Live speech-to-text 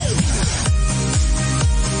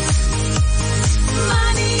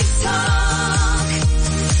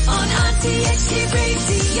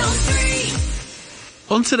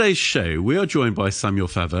On today's show, we are joined by Samuel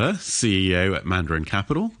Faveur, CEO at Mandarin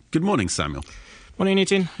Capital. Good morning, Samuel. Morning,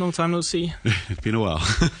 Nitin. Long time no see. It's been a while.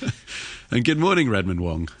 And good morning, Redmond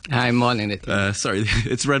Wong. Hi, morning, Nitin. Sorry,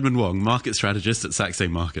 it's Redmond Wong, market strategist at Saxo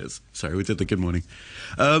Markets. Sorry, we did the good morning.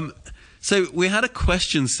 So we had a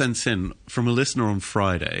question sent in from a listener on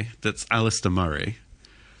Friday. That's Alistair Murray.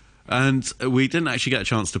 And we didn't actually get a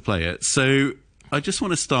chance to play it. So I just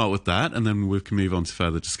want to start with that, and then we can move on to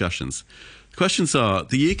further discussions. The questions are,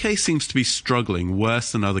 the UK seems to be struggling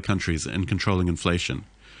worse than other countries in controlling inflation.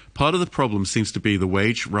 Part of the problem seems to be the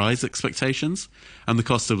wage rise expectations and the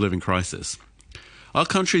cost of living crisis. Are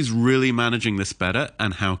countries really managing this better,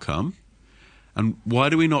 and how come? And why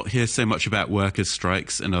do we not hear so much about workers'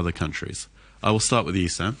 strikes in other countries? I will start with you,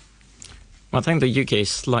 Sam. I think the UK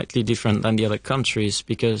is slightly different than the other countries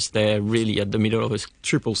because they're really at the middle of a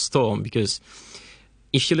triple storm. Because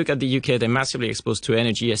if you look at the UK, they're massively exposed to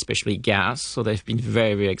energy, especially gas. So they've been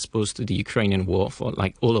very, very exposed to the Ukrainian war for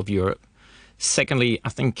like all of Europe. Secondly, I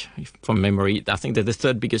think, from memory, I think they're the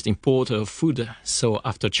third biggest importer of food. So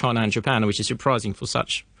after China and Japan, which is surprising for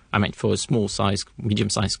for a small-sized,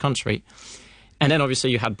 medium-sized country. And then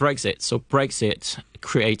obviously you had Brexit. So Brexit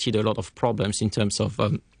created a lot of problems in terms of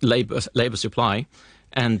labor supply.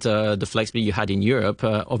 And the flexibility you had in Europe,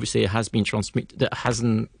 obviously, has been transmitted.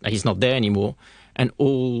 He's not there anymore. And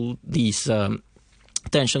all these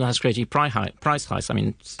tension has created price hikes. I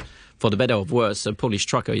mean, for the better or worse, a Polish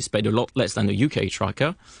trucker is paid a lot less than a UK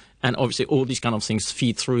trucker. And obviously, all these kind of things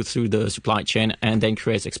feed through the supply chain and then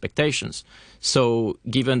creates expectations. So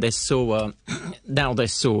given they're so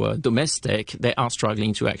domestic, they are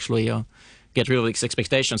struggling to actually get rid of these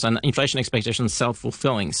expectations, and inflation expectations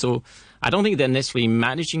self-fulfilling. So I don't think they're necessarily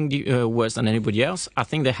managing worse than anybody else. I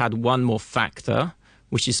think they had one more factor,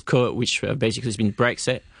 which basically has been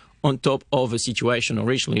Brexit, on top of a situation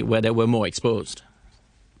originally where they were more exposed.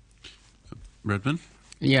 Redmond?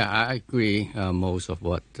 Yeah, I agree most of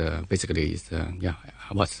what basically is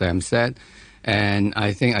what Sam said. And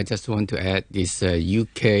I think I just want to add this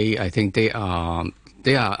UK, I think they are,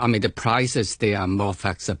 I mean, the prices, they are more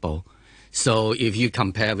flexible. So if you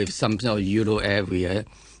compare with some Euro area,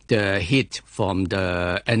 the hit from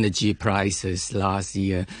the energy prices last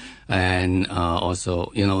year and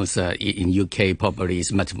also, so in UK probably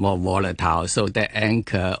is much more volatile. So they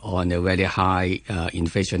anchor on a very high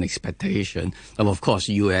inflation expectation. And of course,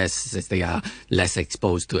 US, they are less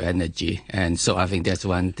exposed to energy. And so I think that's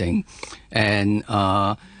one thing. And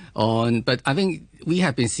but I think we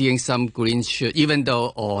have been seeing some green shoots, even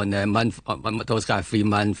though on a month, those kind of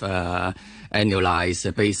 3-month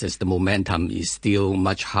annualized basis, the momentum is still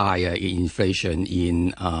much higher in inflation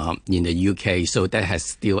in the UK. So that has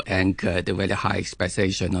still anchored the very high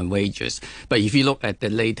expectation on wages. But if you look at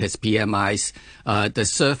the latest PMIs, the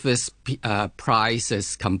surface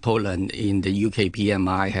prices component in the UK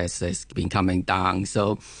PMI has been coming down.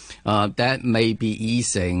 So that may be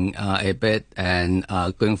easing a bit, and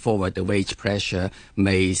going forward, the wage pressure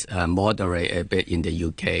may moderate a bit in the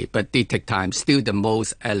UK. But it takes time. Still the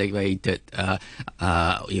most elevated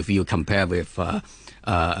if you compare with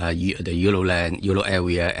the Euro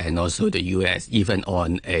area and also the US, even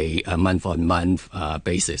on a month-on-month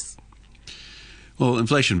basis. Well,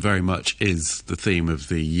 inflation very much is the theme of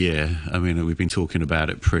the year. I mean, we've been talking about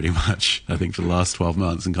it pretty much, I think, for the last 12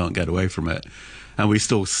 months and can't get away from it. And we're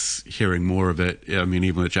still hearing more of it. I mean,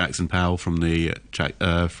 even with Jackson Powell from the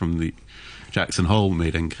Jackson Hole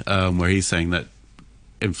meeting, where he's saying that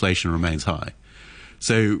inflation remains high.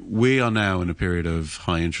 So we are now in a period of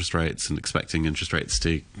high interest rates and expecting interest rates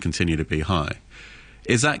to continue to be high.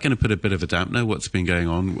 Is that going to put a bit of a dampener, what's been going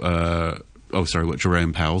on? What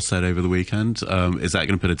Jerome Powell said over the weekend. Is that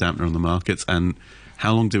going to put a dampener on the markets? And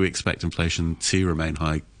how long do we expect inflation to remain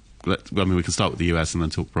high? I mean, we can start with the US and then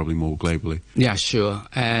talk probably more globally. Yeah, sure.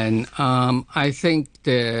 And I think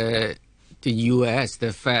the US,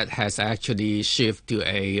 the Fed, has actually shifted to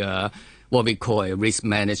a what we call a risk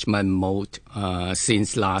management mode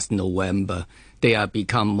since last November. They have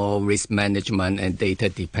become more risk management and data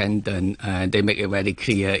dependent. They make it very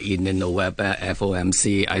clear in the November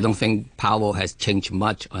FOMC. I don't think Powell has changed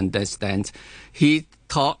much on that stance. He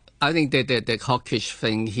talked, I think the hawkish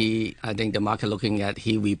thing, I think the market looking at,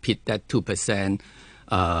 he repeat that 2%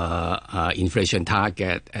 inflation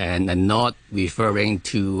target and not referring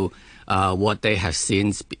to what they have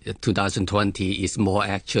since 2020 is more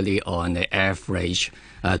actually on the average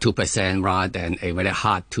 2% rather than a very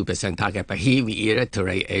hard 2% target. But he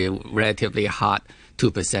reiterated a relatively hard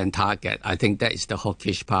 2% target. I think that is the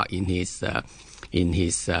hawkish part in his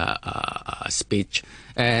speech.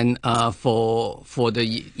 And for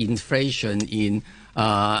the inflation in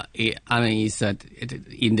It's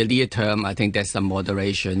in the near term, I think there's some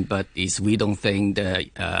moderation, but we don't think the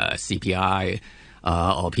CPI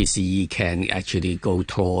or PCE can actually go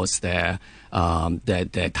towards the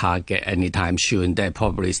target anytime soon. They're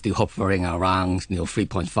probably still hovering around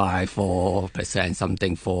 3.5-4%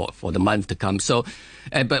 something for the month to come. So,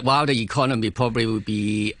 but while the economy probably will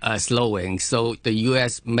be slowing, so the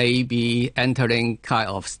U.S. may be entering kind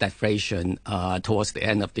of stagflation towards the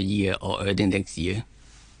end of the year or early next year.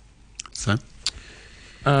 Sam?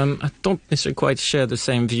 I don't necessarily quite share the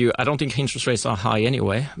same view. I don't think interest rates are high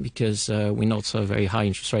anyway, because we're not a very high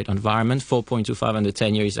interest rate environment. 4.25 on the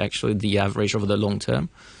 10-year is actually the average over the long term.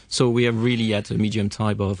 So we are really at a medium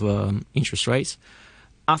type of interest rates.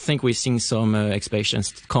 I think we're seeing some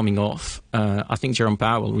expectations coming off. I think Jerome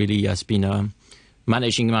Powell really has been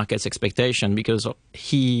managing the market's expectation, because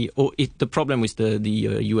the problem with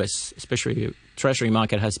the US, especially Treasury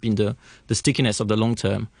market, has been the stickiness of the long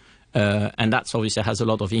term. And that's obviously has a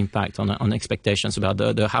lot of impact on expectations about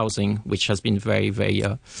the housing, which has been very, very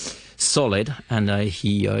solid. And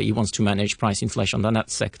he wants to manage price inflation on that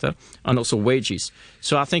sector, and also wages.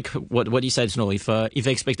 So I think what he said is, if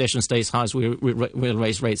expectation stays high, we'll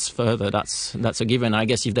raise rates further. That's a given. I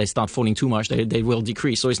guess if they start falling too much, they will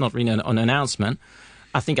decrease. So it's not really an announcement.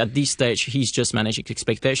 I think at this stage, he's just managing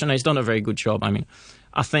expectation. He's done a very good job.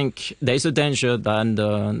 I think there's a danger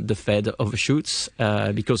that the Fed overshoots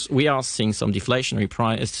because we are seeing some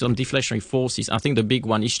deflationary forces. I think the big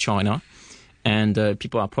one is China, and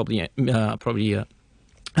people are probably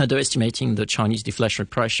underestimating the Chinese deflationary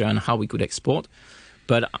pressure and how we could export.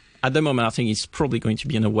 But at the moment, I think it's probably going to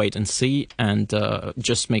be in a wait and see, and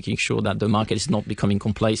just making sure that the market is not becoming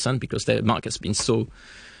complacent, because the market's been so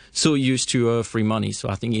used to free money. So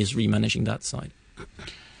I think he's remanaging that side.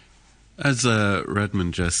 As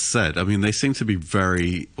Redmond just said, they seem to be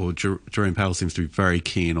Jerome Powell seems to be very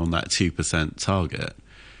keen on that 2% target.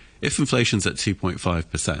 If inflation's at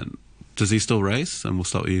 2.5%, does he still raise? And we'll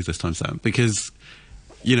start with you this time, Sam, because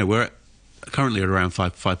we're currently at around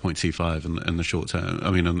 5.25 in the short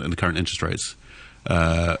term. In the current interest rates.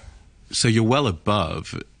 So you're well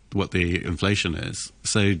above what the inflation is.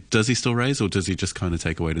 So does he still raise, or does he just kind of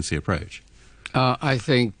take a wait and see approach? I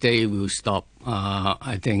think they will stop.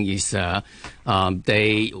 I think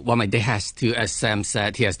they has to, as Sam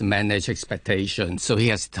said, he has to manage expectations. So he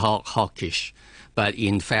has to talk hawkish. But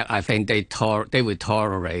in fact, I think they will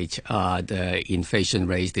tolerate the inflation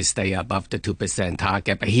rate to stay above the 2%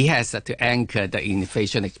 target. But he has to anchor the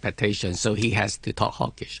inflation expectation, so he has to talk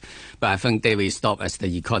hawkish. But I think they will stop as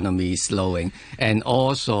the economy is slowing. And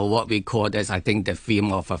also what we call this, I think the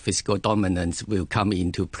theme of fiscal dominance will come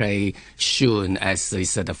into play soon, as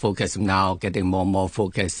the focus now getting more and more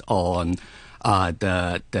focus on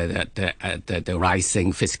the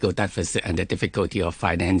rising fiscal deficit and the difficulty of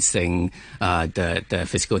financing the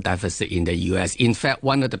fiscal deficit in the U.S. In fact,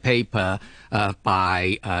 one of the paper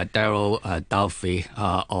by Daryl Duffy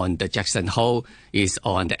on the Jackson Hole is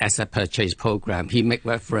on the asset purchase program. He make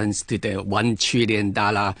reference to the $1 trillion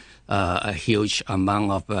a huge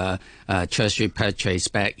amount of treasury purchase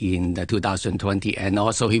back in the 2020, and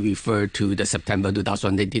also he referred to the September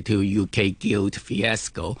 2022 UK gilt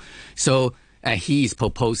fiasco. So he is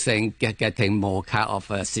proposing getting more kind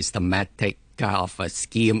of a systematic kind of a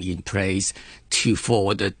scheme in place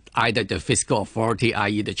for either the fiscal authority,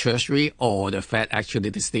 i.e. the Treasury, or the Fed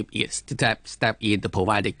actually to step in to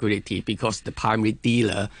provide liquidity, because the primary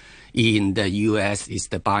dealer in the U.S. is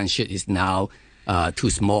the balance sheet is now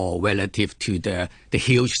too small relative to the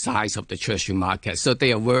huge size of the Treasury market. So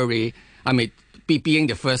they are worried. Being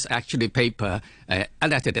the first actually paper,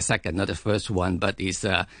 actually the second, not the first one, but it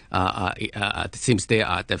seems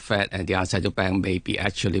the Fed and the central bank may be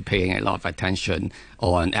actually paying a lot of attention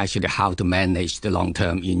on actually how to manage the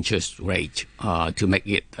long-term interest rate to make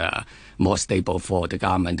it more stable for the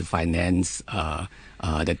government to finance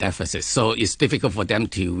the deficit. So it's difficult for them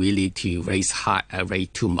to raise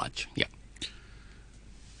rate too much. Yeah.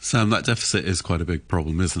 Sam, that deficit is quite a big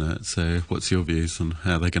problem, isn't it? So what's your views on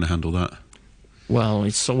how they're going to handle that? Well,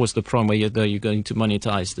 it's always the problem whether you're going to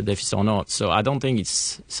monetize the deficit or not. So I don't think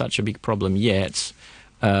it's such a big problem yet.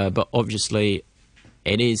 But obviously,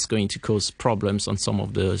 it is going to cause problems on some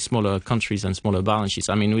of the smaller countries and smaller balance sheets.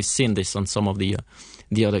 We've seen this on some of the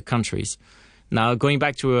other countries. Now, going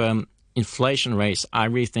back to inflation rates, I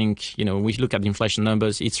really think, we look at the inflation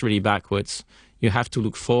numbers, it's really backwards. You have to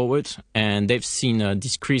look forward, and they've seen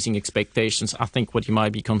decreasing expectations. I think what you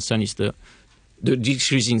might be concerned is the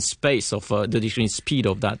decreasing space of the decreasing speed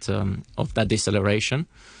of that deceleration,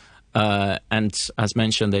 and as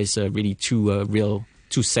mentioned, there's really two real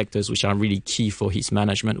two sectors which are really key for his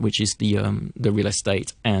management, which is the real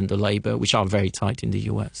estate and the labor, which are very tight in the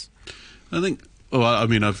US. I think. Well, I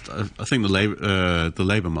mean, I think the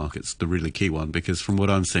labour market's the really key one, because from what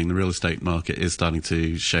I'm seeing, the real estate market is starting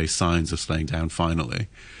to show signs of slowing down finally.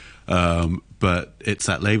 But it's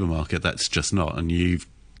that labour market that's just not, and you've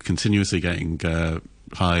continuously getting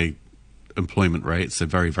high employment rates, so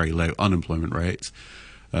very, very low unemployment rates.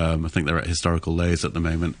 I think they're at historical lows at the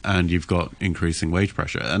moment, and you've got increasing wage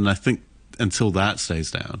pressure. And I think until that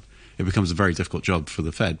stays down, it becomes a very difficult job for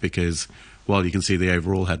the Fed, because while you can see the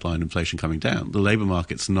overall headline inflation coming down, the labour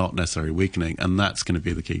market's not necessarily weakening, and that's going to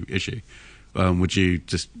be the key issue. Would you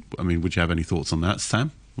have any thoughts on that,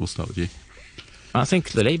 Sam? We'll start with you. I think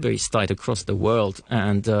the labour is tight across the world,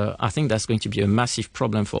 and I think that's going to be a massive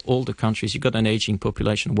problem for all the countries. You've got an aging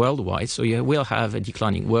population worldwide, so you will have a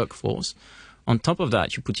declining workforce. On top of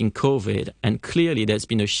that, you put in COVID, and clearly there's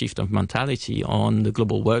been a shift of mentality on the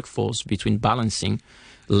global workforce between balancing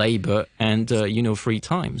labor and, free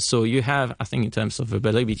time. So you have, I think, in terms of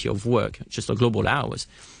availability of work, just the global hours,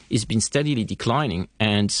 it's been steadily declining,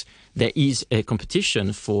 and there is a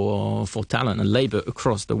competition for talent and labor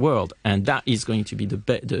across the world, and that is going to be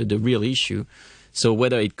the real issue. So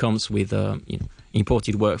whether it comes with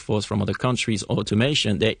imported workforce from other countries or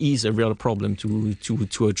automation, there is a real problem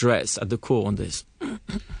to address at the core on this. Yeah,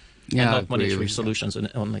 and not monetary solutions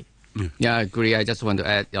only. Yeah, I agree. I just want to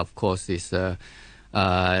add, of course, is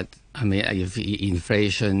if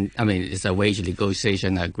inflation, it's a wage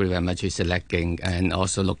negotiation. I agree very much with lagging, and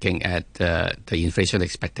also looking at the inflation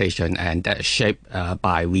expectation, and that shaped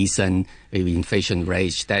by recent inflation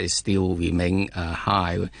rates that is still remain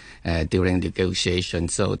high during negotiation.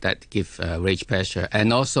 So that give wage pressure,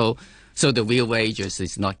 and also so the real wages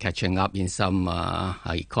is not catching up in some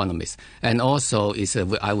economies. And also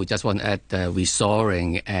I would just want to add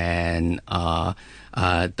reshoring and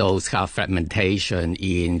those kind of fragmentation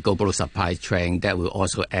in global supply chain that will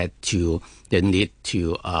also add to the need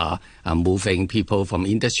to moving people from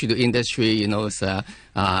industry to industry. So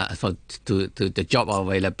the job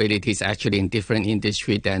availability is actually in different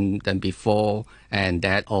industry than before, and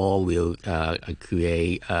that all will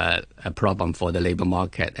create a problem for the labor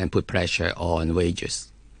market and put pressure on wages.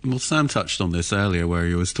 Well, Sam touched on this earlier, where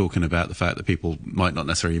he was talking about the fact that people might not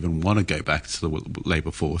necessarily even want to go back to the labour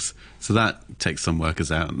force. So that takes some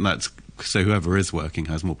workers out, and so whoever is working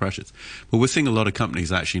has more pressures. But we're seeing a lot of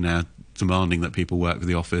companies actually now demanding that people work for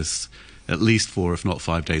the office at least 4, if not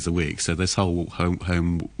 5 days a week. So this whole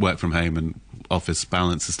home work from home and office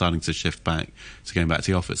balance is starting to shift back to going back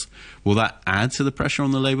to the office. Will that add to the pressure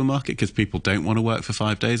on the labour market because people don't want to work for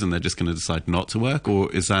 5 days and they're just going to decide not to work, or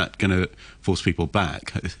is that going to force people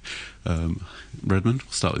back? Redmond,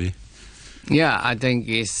 we'll start with you. Yeah, I think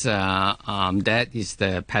it's that is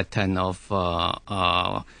the pattern of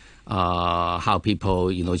how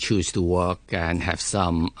people choose to work and have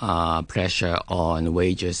some pressure on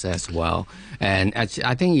wages as well. And I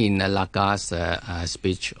think in Lagarde's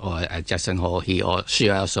speech or at Jackson Hole, she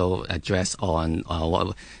also addressed on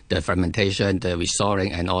the fragmentation, the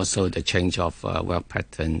reshoring, and also the change of work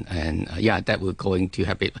pattern. And that will going to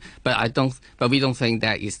happen. But we don't think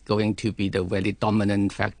that is going to be the very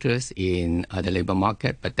dominant factors in the labor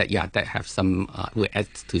market. But that have some will add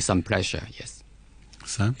to some pressure. Yes.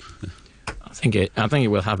 Sam? I think it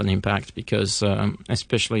will have an impact because,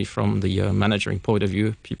 especially from the managing point of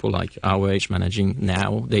view, people like our age managing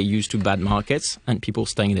now, they're used to bad markets and people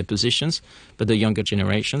staying in their positions. But the younger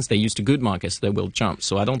generations, they're used to good markets, they will jump.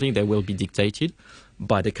 So I don't think they will be dictated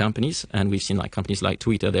by the companies. And we've seen companies like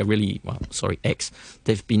Twitter, X,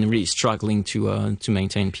 they've been really struggling to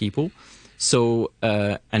maintain people. So,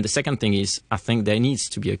 and the second thing is, I think there needs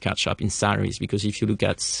to be a catch-up in salaries, because if you look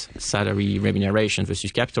at salary remuneration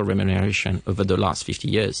versus capital remuneration over the last 50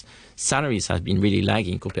 years, salaries have been really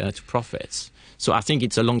lagging compared to profits. So I think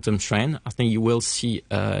it's a long-term trend. I think you will see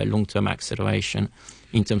a long-term acceleration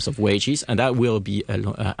in terms of wages, and that will be,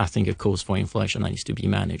 I think, a cause for inflation that needs to be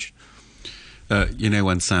managed.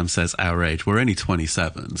 When Sam says our age, we're only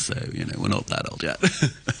 27, so, we're not that old yet.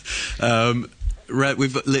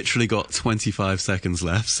 We've literally got 25 seconds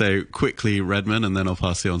left, so quickly, Redmond, and then I'll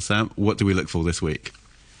pass you on, Sam. What do we look for this week?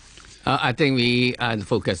 I think the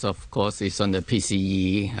focus, of course, is on the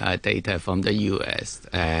PCE data from the U.S.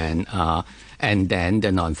 and then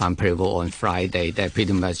the non-farm payroll on Friday. That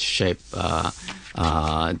pretty much shape the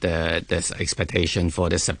expectation for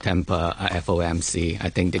the September FOMC. I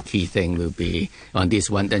think the key thing will be on this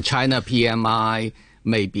one. The China PMI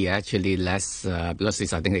may be actually less because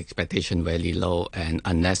it's, I think, expectation very low, and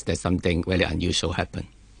unless there's something very unusual happen.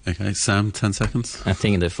 Okay, Sam, 10 seconds. I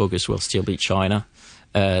think the focus will still be China.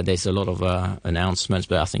 There's a lot of announcements,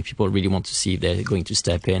 but I think people really want to see if they're going to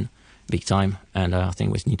step in big time. And I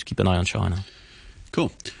think we need to keep an eye on China.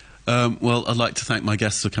 Cool. Well, I'd like to thank my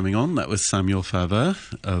guests for coming on. That was Samuel Faveur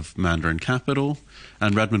of Mandarin Capital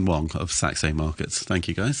and Redmond Wong of Saxe Markets. Thank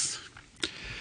you, guys.